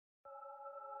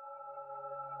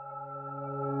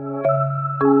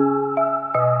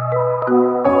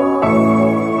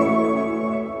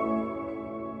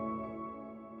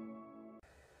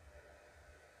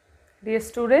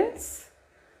students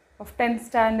of 10th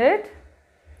standard,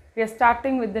 we are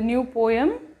starting with the new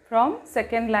poem from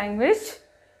second language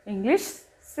English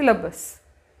syllabus.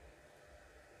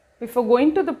 Before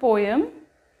going to the poem,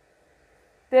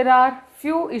 there are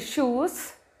few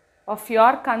issues of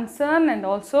your concern and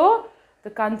also the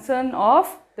concern of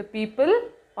the people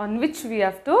on which we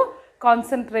have to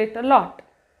concentrate a lot.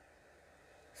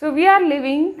 So we are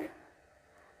living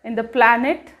in the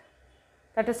planet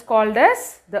that is called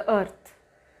as the earth,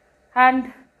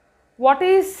 and what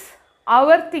is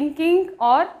our thinking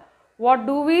or what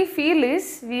do we feel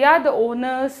is we are the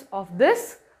owners of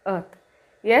this earth.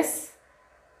 Yes,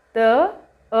 the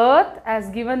earth has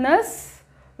given us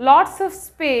lots of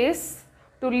space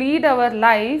to lead our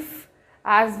life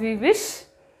as we wish,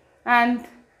 and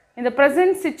in the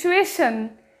present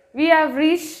situation we have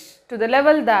reached to the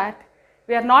level that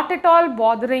we are not at all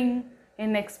bothering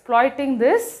in exploiting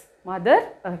this Mother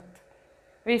Earth.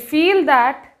 We feel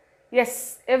that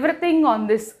yes, everything on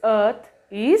this earth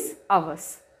is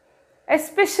ours,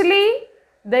 especially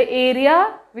the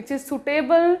area which is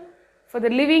suitable for the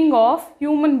living of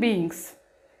human beings,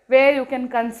 where you can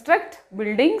construct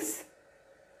buildings,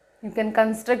 you can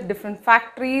construct different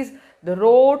factories, the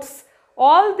roads,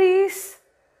 all this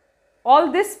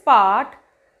part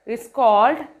is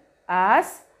called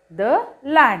as the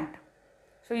land.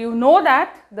 So you know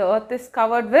that the earth is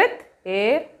covered with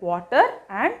air, water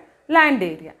and land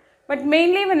area. But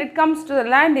mainly when it comes to the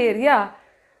land area,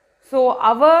 so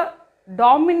our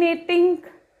dominating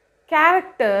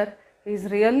character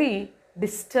is really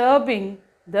disturbing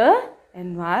the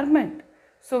environment.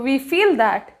 So we feel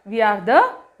that we are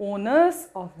the owners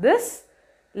of this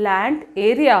land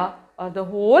area or the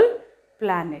whole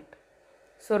planet.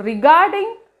 So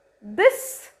regarding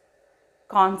this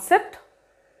concept,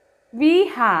 we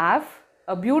have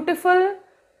a beautiful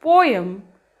poem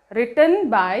written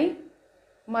by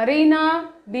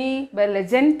Marina de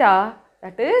Bellegenta,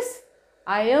 that is,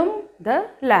 I Am the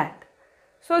Land.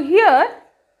 So here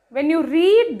when you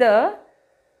read the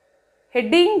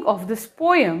heading of this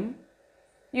poem,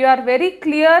 you are very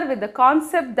clear with the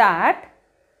concept that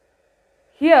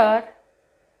here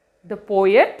the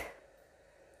poet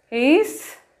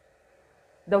is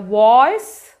the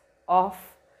voice of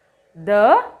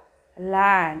the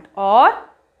land, or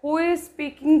who is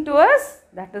speaking to us?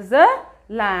 That is the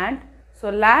land. So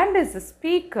land is the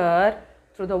speaker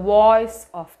through the voice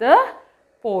of the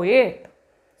poet.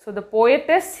 So the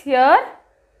poetess here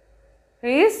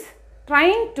is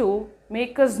trying to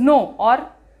make us know, or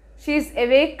she is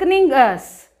awakening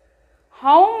us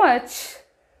how much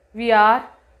we are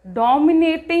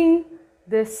dominating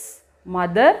this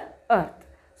Mother Earth.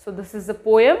 So this is a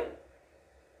poem,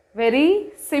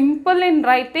 very simple in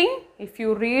writing. If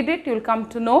you read it, you will come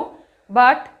to know.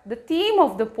 But the theme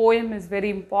of the poem is very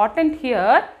important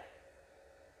here.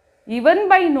 Even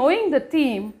by knowing the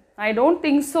theme, I don't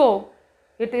think so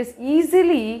it is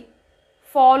easily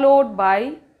followed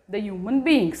by the human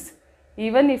beings.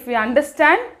 Even if we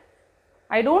understand,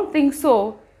 I don't think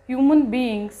so human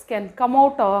beings can come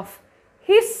out of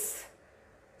his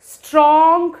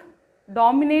strong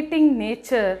dominating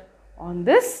nature on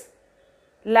this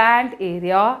land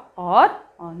area or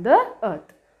on the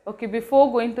earth. Okay,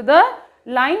 before going to the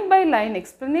line by line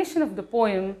explanation of the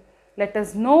poem, let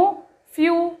us know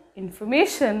few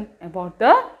information about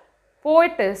the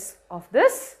poetess of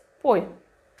this poem.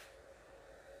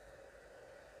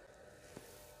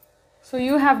 So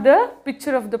you have the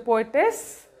picture of the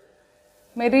poetess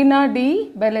Marina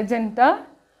de Bellegenta.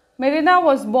 Marina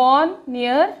was born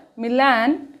near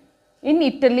Milan in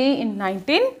Italy in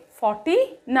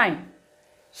 1949.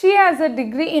 She has a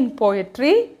degree in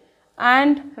poetry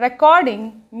and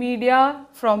recording media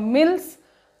from Mills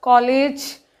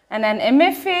College and an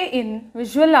MFA in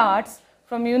visual arts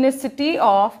from University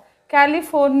of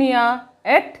California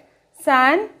at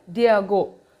San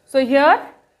Diego. So here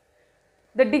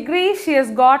the degree she has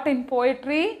got in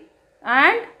poetry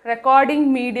and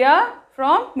recording media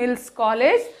from Mills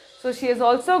College. So she has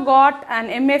also got an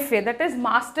MFA, that is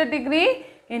master degree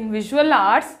in visual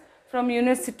arts from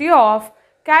University of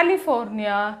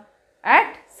California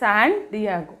at San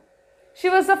Diego. She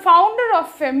was the founder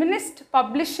of feminist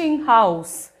publishing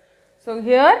house. So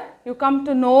here you come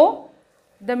to know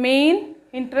the main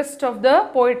interest of the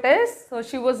poetess. So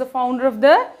she was the founder of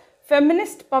the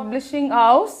feminist publishing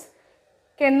house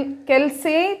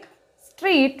Kelsey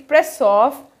Street Press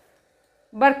of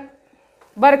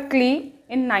Berkeley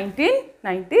in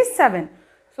 1997.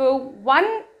 So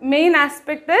one main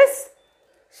aspect is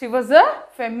she was a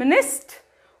feminist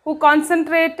who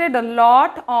concentrated a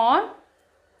lot on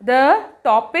the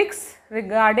topics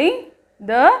regarding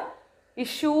the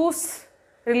issues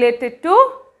related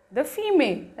to the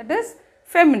female, that is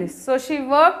feminist. So she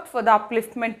worked for the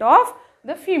upliftment of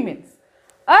the females.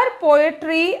 Her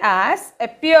poetry has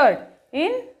appeared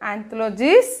in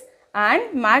anthologies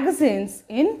and magazines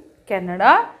in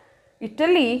Canada,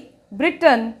 Italy,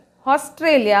 Britain,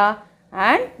 Australia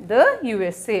and the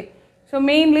USA. So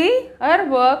mainly her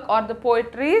work or the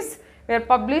poetries were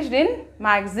published in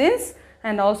magazines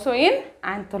and also in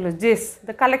anthologies,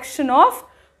 the collection of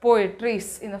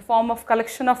poetries in the form of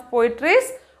collection of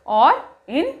poetries or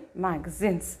in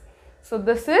magazines. So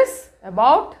this is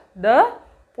about the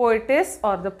poetess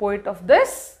or the poet of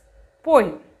this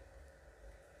poem.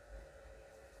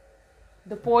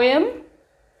 The poem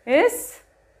is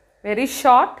very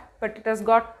short, but it has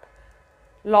got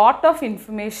lot of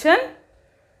information.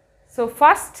 So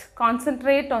first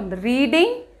concentrate on the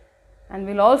reading, and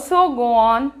we'll also go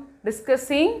on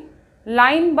discussing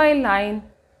line by line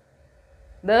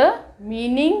the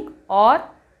meaning or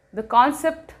the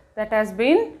concept that has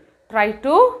been tried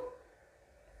to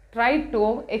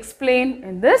explain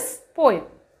in this poem.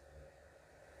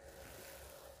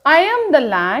 I am the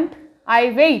land,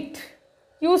 I wait.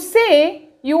 You say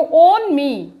you own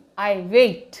me, I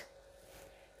wait.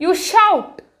 You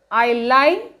shout, I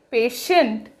lie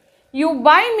patient. You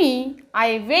buy me,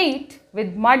 I wait.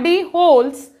 With muddy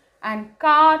holes and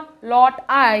car-lot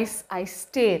eyes, I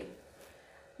stare.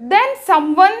 Then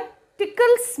someone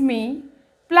tickles me,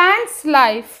 plants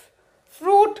life,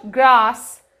 fruit,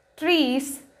 grass,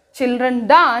 trees, children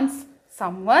dance,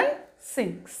 someone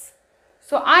sings.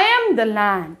 So I am the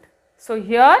land. So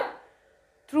here,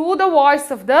 through the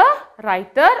voice of the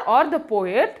writer or the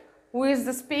poet, who is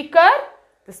the speaker?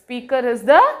 The speaker is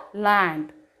the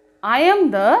land. I am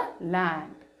the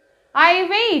land. I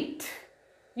wait.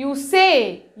 You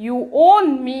say you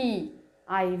own me.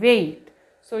 I wait.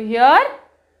 So here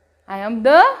I am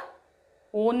the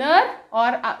owner, or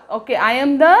I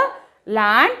am the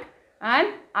land and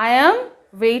I am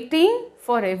waiting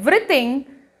for everything,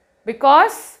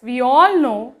 because we all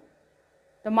know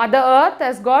the Mother Earth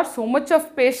has got so much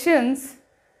of patience,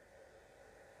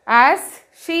 as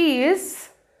she is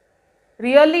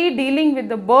really dealing with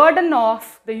the burden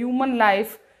of the human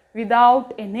life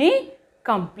without any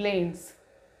complaints.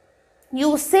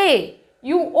 You say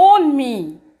you own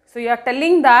me. So you are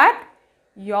telling that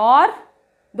you are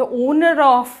the owner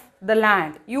of the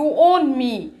land. You own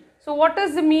me. So what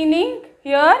is the meaning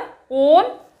here?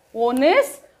 Own. Own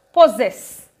is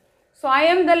possess. So I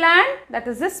am the land, that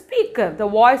is the speaker, the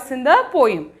voice in the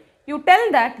poem. You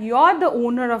tell that you are the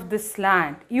owner of this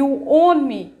land. You own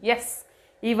me. Yes.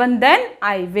 Even then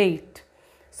I wait.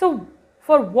 So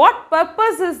for what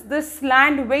purpose is this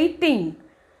land waiting?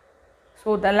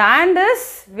 So the land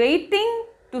is waiting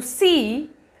to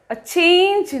see a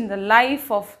change in the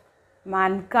life of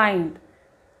mankind.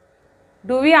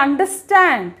 Do we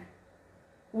understand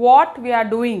what we are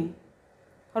doing,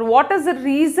 or what is the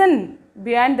reason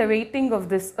behind the waiting of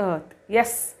this earth?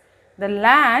 Yes, the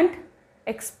land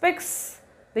expects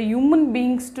the human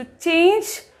beings to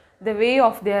change the way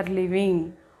of their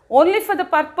living. Only for the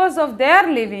purpose of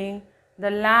their living, the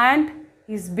land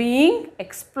is being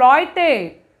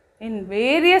exploited in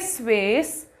various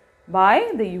ways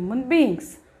by the human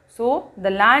beings. So the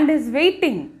land is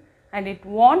waiting and it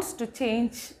wants to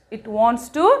change, it wants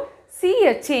to see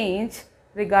a change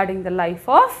regarding the life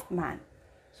of man.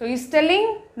 So he is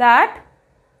telling that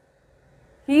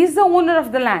he is the owner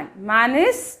of the land. Man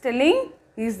is telling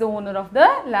he is the owner of the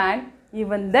land.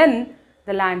 Even then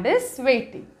the land is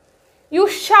waiting. You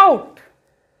shout,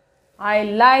 I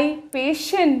lie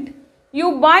patient.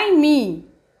 You buy me.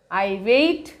 I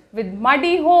wait with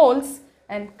muddy holes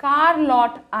and car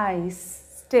lot eyes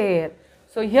stare.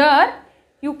 So here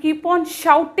you keep on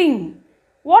shouting.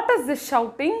 What is this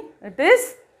shouting? It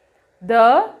is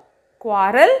the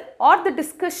quarrel or the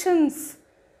discussions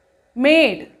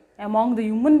made among the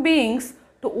human beings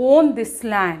to own this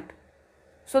land.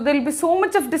 So there will be so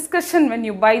much of discussion when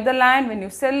you buy the land, when you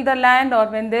sell the land, or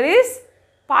when there is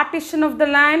partition of the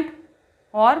land,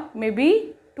 or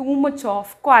maybe too much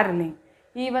of quarreling.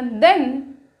 Even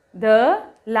then the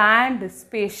land is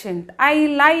patient. I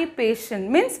lie patient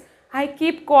means I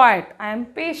keep quiet, I am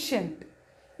patient.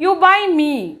 You buy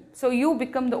me, so you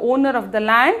become the owner of the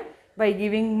land by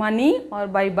giving money or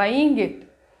by buying it.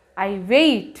 I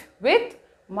wait with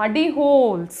muddy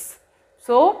holes.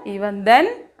 So even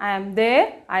then I am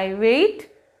there, I wait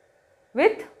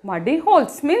with muddy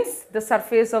holes means the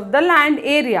surface of the land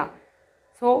area.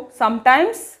 So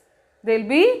sometimes there will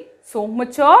be so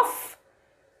much of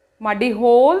muddy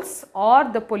holes or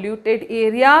the polluted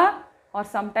area, or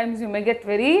sometimes you may get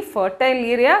very fertile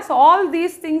area. So all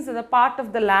these things are the part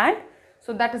of the land.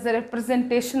 So that is the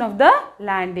representation of the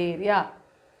land area.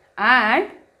 And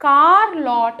car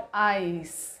lot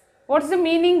eyes. What is the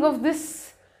meaning of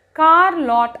this? Car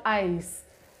lot eyes.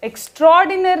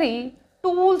 Extraordinary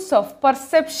tools of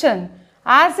perception,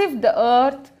 as if the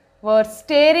earth were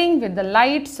staring with the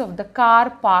lights of the car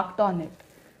parked on it.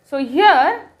 So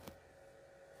here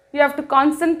you have to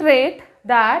concentrate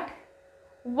that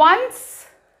once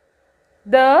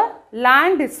the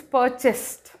land is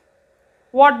purchased,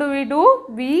 what do?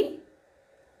 We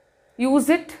use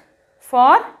it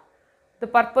for the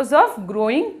purpose of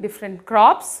growing different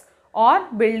crops or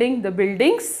building the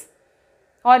buildings,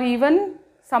 or even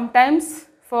sometimes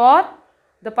for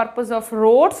the purpose of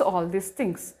roads, all these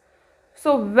things.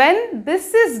 So when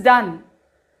this is done,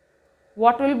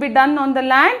 what will be done on the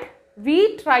land?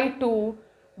 We try to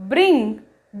bring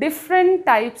different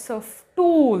types of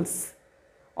tools,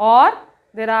 or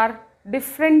there are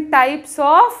different types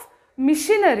of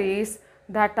machineries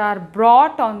that are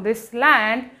brought on this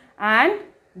land, and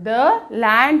the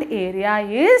land area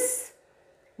is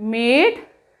made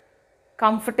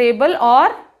comfortable,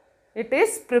 or it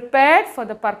is prepared for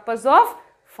the purpose of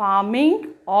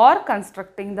farming or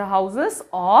constructing the houses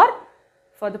or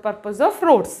for the purpose of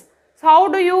roads. So how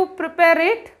do you prepare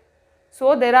it?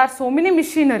 So there are so many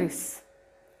machineries,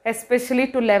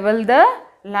 especially to level the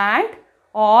land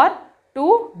or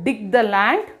to dig the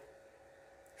land.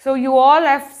 So you all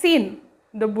have seen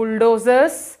the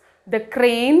bulldozers, the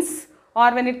cranes,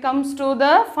 or when it comes to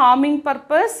the farming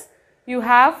purpose,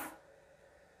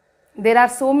 there are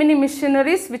so many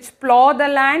machineries which plow the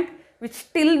land,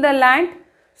 which till the land.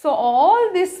 So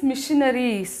all these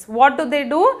machineries, what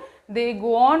do? They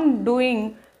go on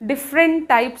doing different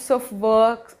types of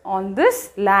work on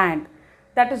this land.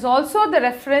 That is also the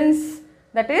reference,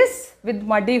 that is with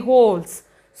muddy holes.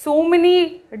 So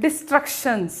many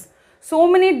destructions, so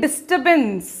many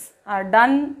disturbance are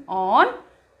done on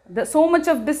so much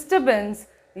of disturbance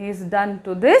is done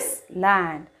to this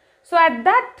land. So at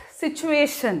that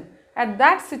situation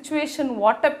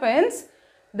what happens?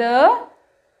 The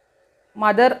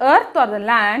Mother Earth or the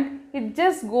land, it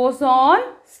just goes on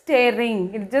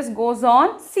staring, it just goes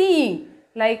on seeing.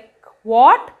 Like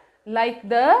what? Like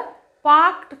the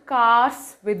parked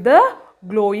cars with the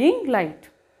glowing light.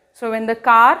 So when the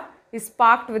car is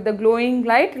parked with the glowing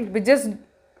light, it will be just,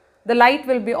 the light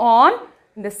will be on.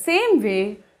 In the same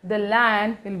way, the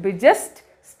land will be just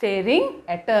staring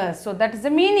at us. So that is the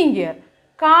meaning here.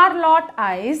 Car lot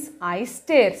eyes, I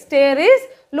stare. Stare is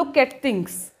look at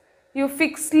things. You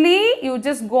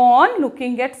just go on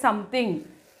looking at something.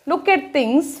 Look at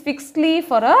things fixedly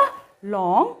for a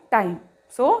long time.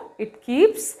 So it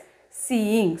keeps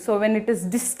seeing. So when it is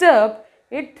disturbed,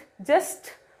 it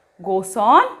just goes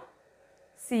on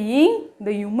seeing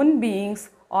the human beings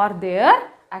or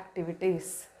their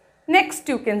activities. Next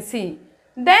you can see,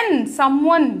 then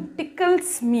someone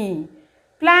tickles me,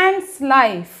 plants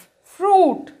life,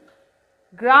 fruit,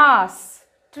 grass,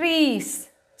 trees,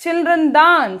 children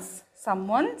dance,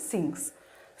 someone sings.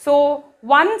 So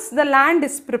once the land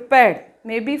is prepared,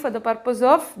 maybe for the purpose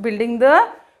of building the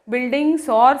buildings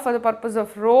or for the purpose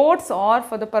of roads or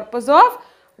for the purpose of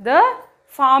the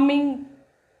farming.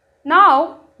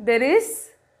 Now there is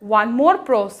one more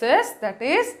process, that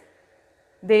is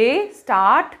they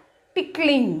start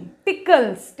tickling.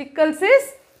 Tickles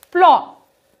is plow.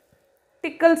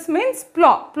 Tickles means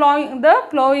plow,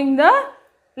 plowing the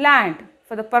land.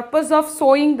 For the purpose of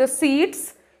sowing the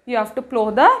seeds, you have to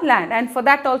plow the land, and for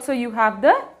that also you have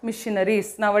the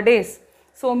machineries nowadays.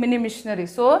 So many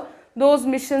machineries. So those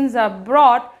machines are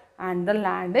brought and the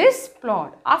land is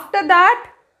plowed. After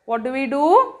that, what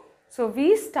do? So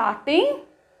we start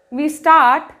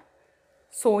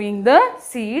sowing the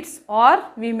seeds, or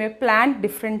we may plant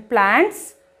different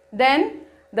plants. Then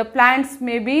the plants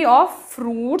may be of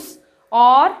fruits,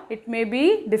 or it may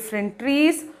be different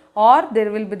trees, or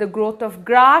there will be the growth of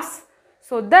grass.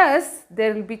 So thus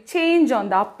there will be change on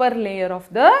the upper layer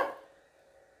of the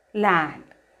land.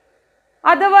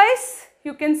 Otherwise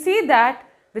you can see that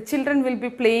the children will be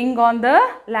playing on the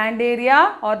land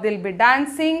area, or they will be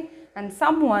dancing, and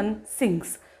someone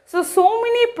sings. So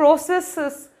many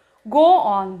processes go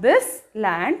on this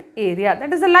land area.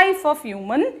 That is the life of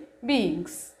human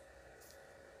beings.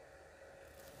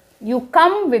 You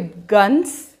come with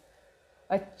guns,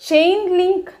 a chain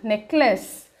link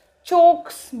necklace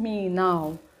chokes me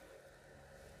now.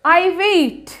 I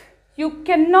wait. You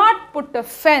cannot put a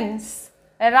fence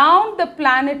around the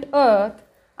planet Earth.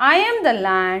 I am the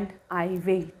land, I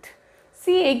wait.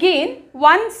 See again,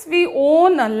 once we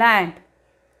own a land,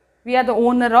 we are the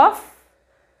owner of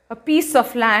a piece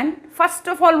of land. First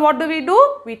of all, what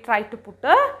do? We try to put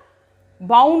a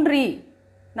boundary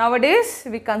Nowadays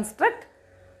we construct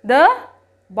the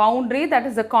boundary, that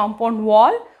is the compound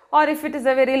wall, or if it is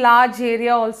a very large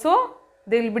area also,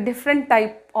 there will be different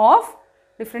types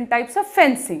of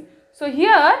fencing. So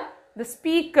here the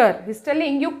speaker is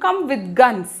telling you come with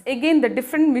guns. Again the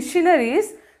different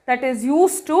machineries that is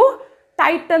used to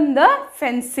tighten the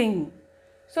fencing.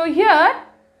 So here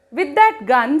with that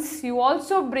guns you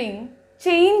also bring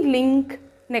chain link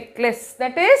necklace,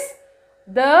 that is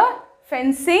the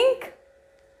fencing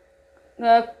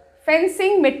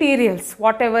materials,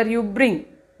 whatever you bring,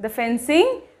 the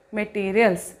fencing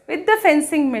materials. With the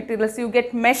fencing materials you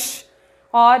get mesh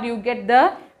or you get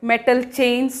the metal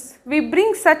chains. We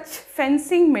bring such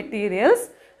fencing materials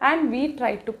and we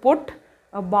try to put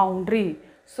a boundary.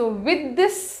 So with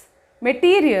this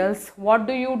materials, what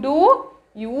do?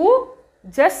 You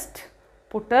just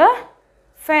put a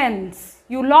fence.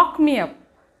 You lock me up.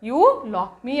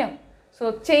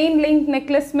 So chain link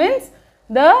necklace means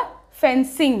the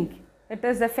fencing. It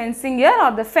is the fencing here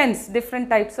or the fence, different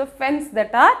types of fence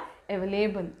that are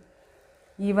available.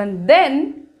 Even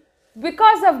then,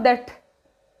 because of that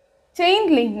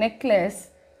chain link necklace,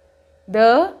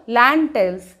 the land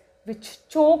tells which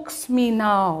chokes me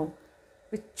now,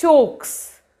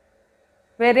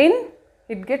 wherein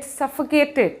it gets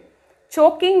suffocated.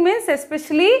 Choking means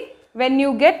especially when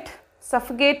you get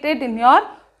suffocated in your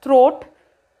throat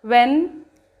when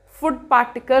food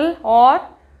particle or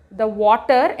the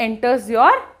water enters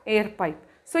your air pipe.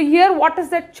 So here what is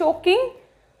that choking?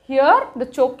 Here the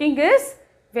choking is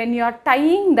when you are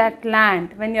tying that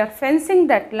land, when you are fencing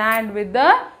that land with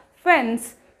the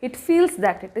fence, it feels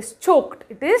that it is choked,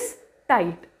 it is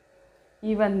tied.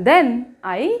 Even then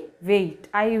I wait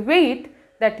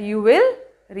that you will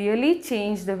really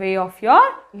change the way of your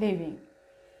living.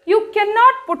 You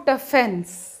cannot put a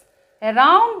fence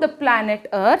around the planet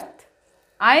Earth.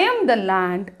 I am the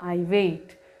land, I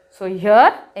wait. So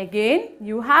here again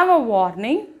you have a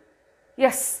warning.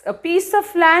 Yes, a piece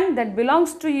of land that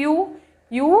belongs to you,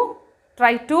 you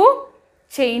try to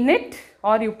chain it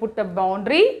or you put a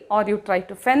boundary or you try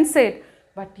to fence it.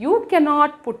 But you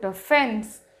cannot put a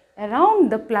fence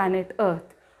around the planet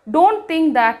Earth. Don't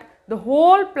think that the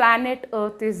whole planet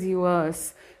Earth is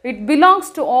yours. It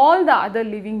belongs to all the other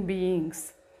living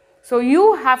beings. So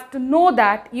you have to know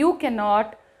that you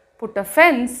cannot put a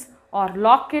fence or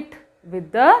lock it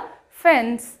with the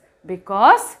fence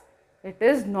because it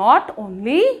is not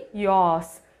only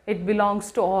yours. It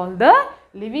belongs to all the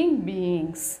living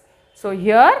beings. So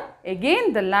here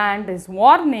again the land is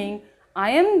warning,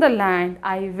 I am the land,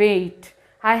 I wait.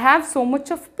 I have so much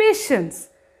of patience.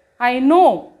 I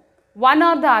know one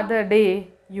or the other day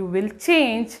you will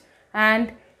change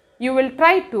and you will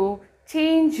try to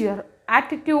change your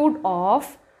attitude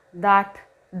of that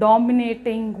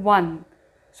dominating one.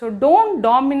 So don't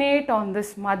dominate on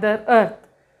this Mother Earth.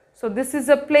 So this is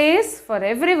a place for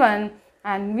everyone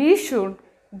and we should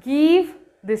give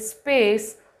this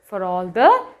space for all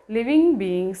the living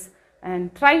beings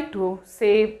and try to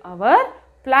save our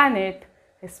planet,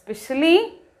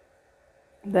 especially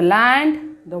the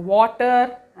land, the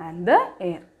water and the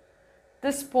air.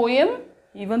 This poem,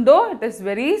 even though it is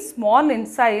very small in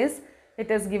size, it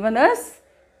has given us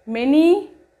many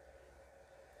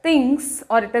things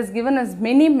or it has given us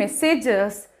many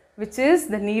messages which is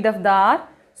the need of the hour.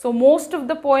 So most of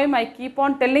the poem I keep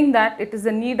on telling that it is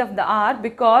the need of the hour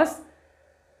because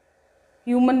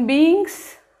human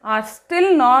beings are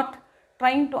still not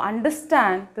trying to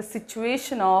understand the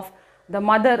situation of the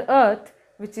Mother Earth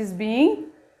which is being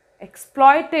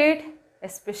exploited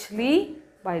especially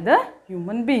by the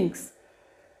human beings.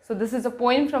 So this is a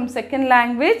poem from second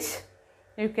language.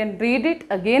 You can read it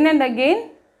again and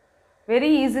again, very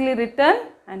easily written,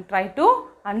 and try to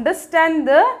understand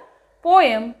the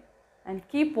poem and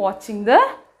keep watching the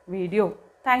video.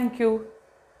 Thank you.